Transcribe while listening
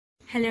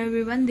Hello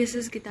everyone, this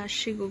is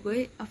Gitashri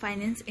Gogoi, a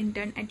finance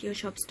intern at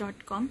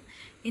yourshops.com.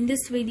 In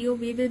this video,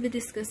 we will be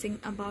discussing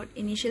about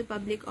initial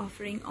public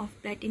offering of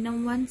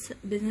Platinumone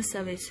Business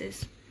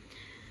Services.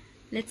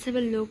 Let's have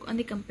a look on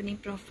the company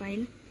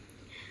profile.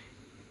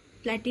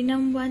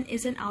 Platinumone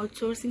is an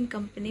outsourcing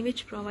company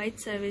which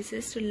provides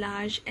services to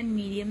large and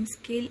medium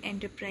scale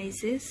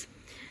enterprises.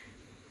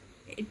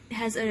 It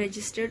has a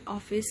registered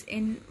office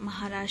in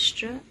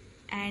Maharashtra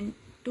and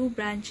 2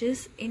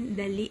 branches in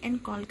Delhi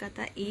and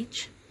Kolkata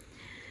each.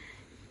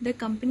 The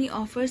company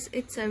offers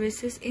its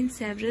services in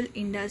several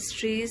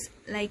industries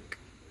like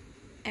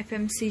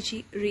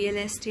FMCG, real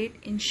estate,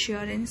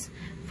 insurance,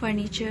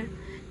 furniture,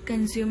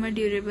 consumer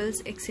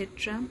durables,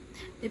 etc.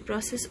 The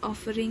process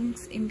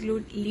offerings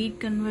include lead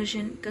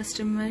conversion,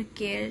 customer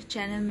care,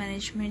 channel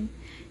management,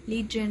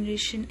 lead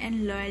generation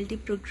and loyalty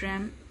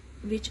program,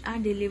 which are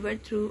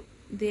delivered through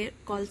their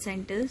call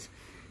centers.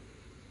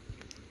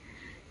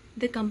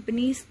 The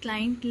company's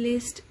client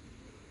list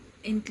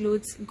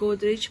includes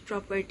Godrej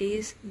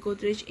Properties,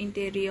 Godrej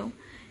Interior,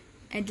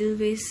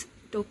 Edelweiss,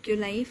 Tokyo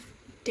Life,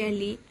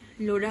 Telly,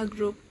 Loda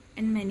Group,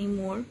 and many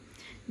more.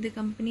 The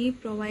company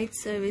provides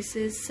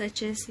services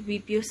such as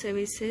BPO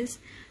services,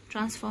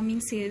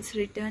 transforming sales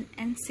return,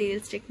 and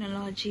sales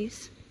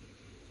technologies.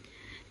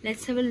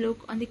 Let's have a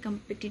look on the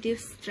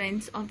competitive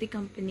strengths of the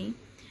company.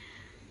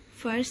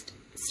 First,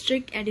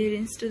 strict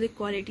adherence to the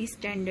quality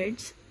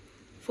standards,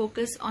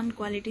 focus on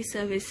quality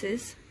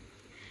services,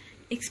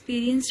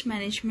 experienced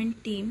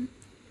management team,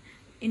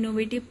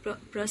 innovative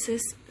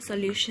process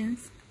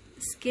solutions,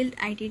 skilled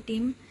IT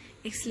team,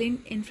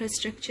 excellent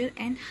infrastructure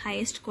and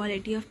highest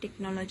quality of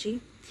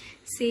technology,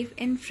 safe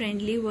and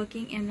friendly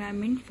working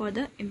environment for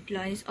the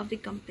employees of the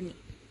company.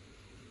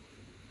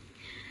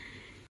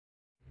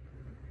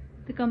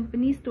 The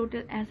company's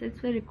total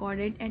assets were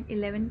recorded at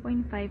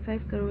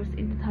 11.55 crores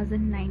in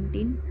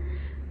 2019,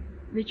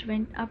 which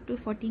went up to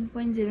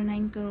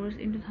 14.09 crores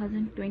in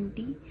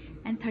 2020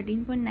 and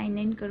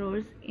 13.99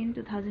 crores in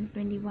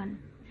 2021.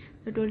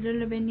 The total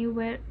revenue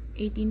were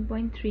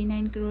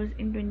 18.39 crores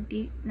in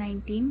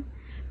 2019,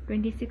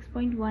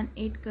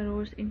 26.18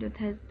 crores in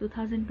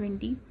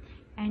 2020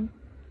 and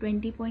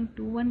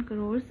 20.21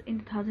 crores in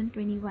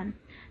 2021.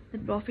 The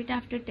profit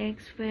after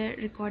tax were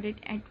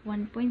recorded at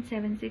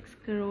 1.76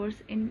 crores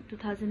in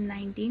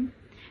 2019,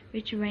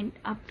 which went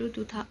up to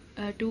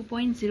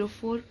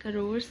 2.04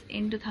 crores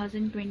in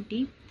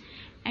 2020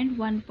 and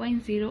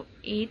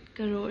 1.08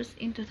 crores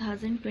in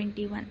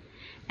 2021.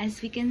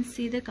 As we can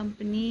see, the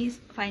company's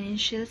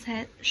financials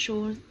have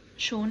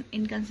shown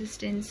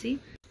inconsistency.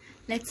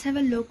 Let's have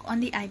a look on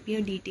the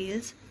IPO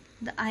details.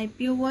 The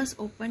IPO was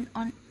opened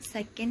on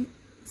 2nd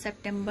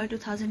September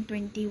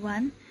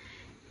 2021,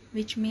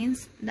 which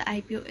means the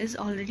IPO is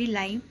already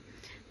live.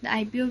 The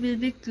IPO will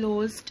be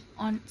closed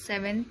on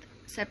 7th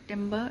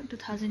September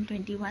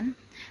 2021.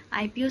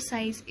 IPO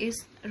size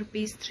is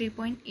rupees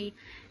 3.8.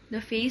 The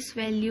face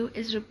value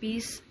is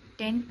rupees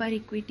 10 per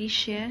equity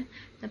share.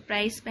 The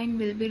price band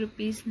will be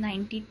rupees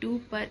 92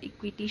 per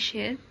equity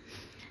share.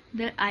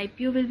 The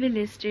IPO will be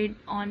listed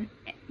on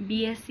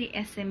BSE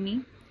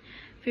SME.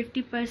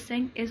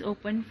 50% is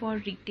open for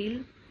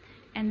retail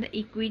and the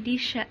equity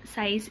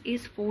size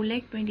is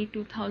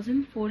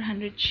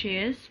 4,22,400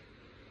 shares.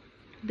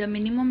 The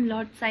minimum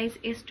lot size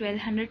is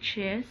 1200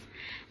 shares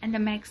and the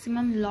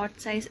maximum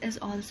lot size is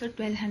also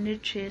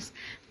 1200 shares.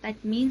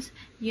 That means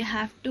you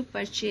have to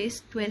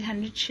purchase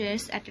 1200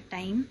 shares at a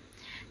time.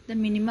 The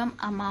minimum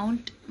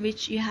amount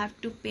which you have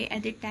to pay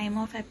at the time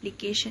of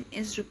application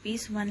is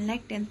rupees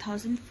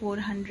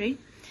 1,10,400.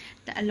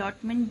 The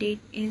allotment date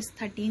is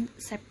 13th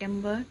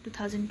September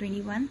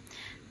 2021.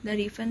 The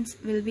refunds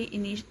will be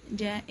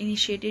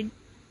initiated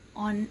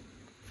on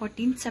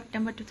 14th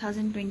September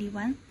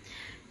 2021.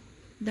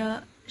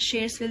 The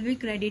shares will be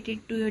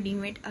credited to your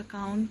demat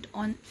account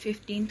on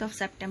 15th of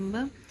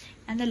September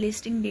and the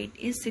listing date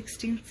is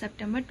 16th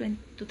September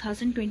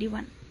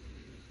 2021.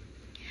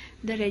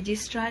 The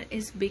registrar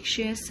is Big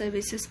Share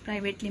Services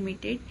Private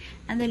Limited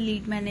and the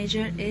lead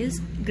manager is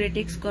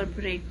Greatex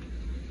Corporate.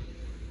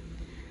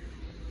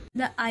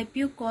 The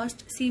IPO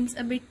cost seems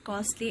a bit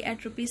costly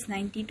at rupees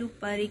 92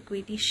 per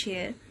equity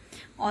share.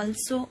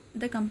 Also,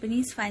 the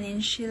company's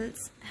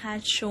financials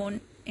had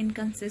shown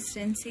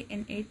inconsistency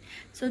in it,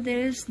 so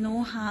there is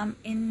no harm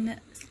in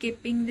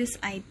skipping this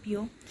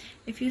IPO.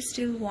 If you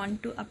still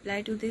want to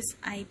apply to this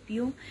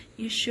IPO,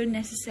 you should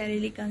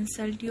necessarily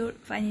consult your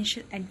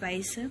financial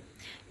advisor.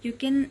 You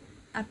can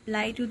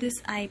apply to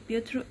this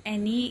IPO through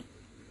any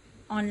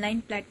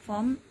online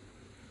platform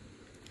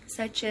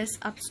such as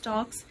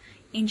Upstocks,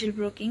 Angel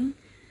Broking.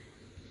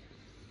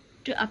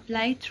 To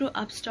apply through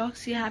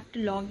Upstocks, you have to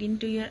log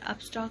into your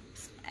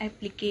Upstocks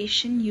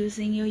application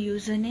using your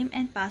username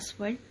and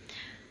password.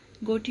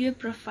 Go to your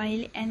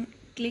profile and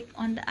click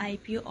on the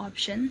IPO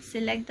option.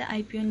 Select the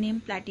IPO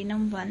name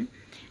Platinumone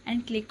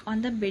and click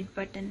on the bid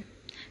button.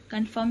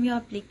 Confirm your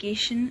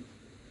application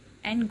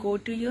and go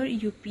to your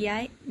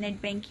UPI,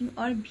 net banking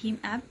or Bhim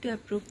app to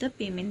approve the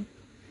payment.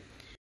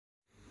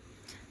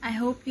 I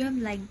hope you have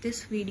liked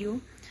this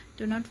video.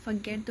 Do not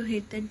forget to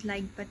hit that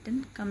like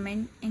button,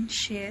 comment and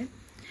share.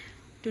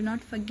 Do not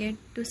forget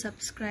to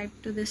subscribe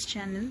to this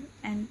channel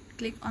and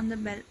click on the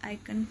bell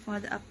icon for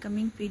the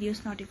upcoming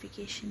videos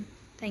notification.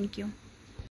 Thank you.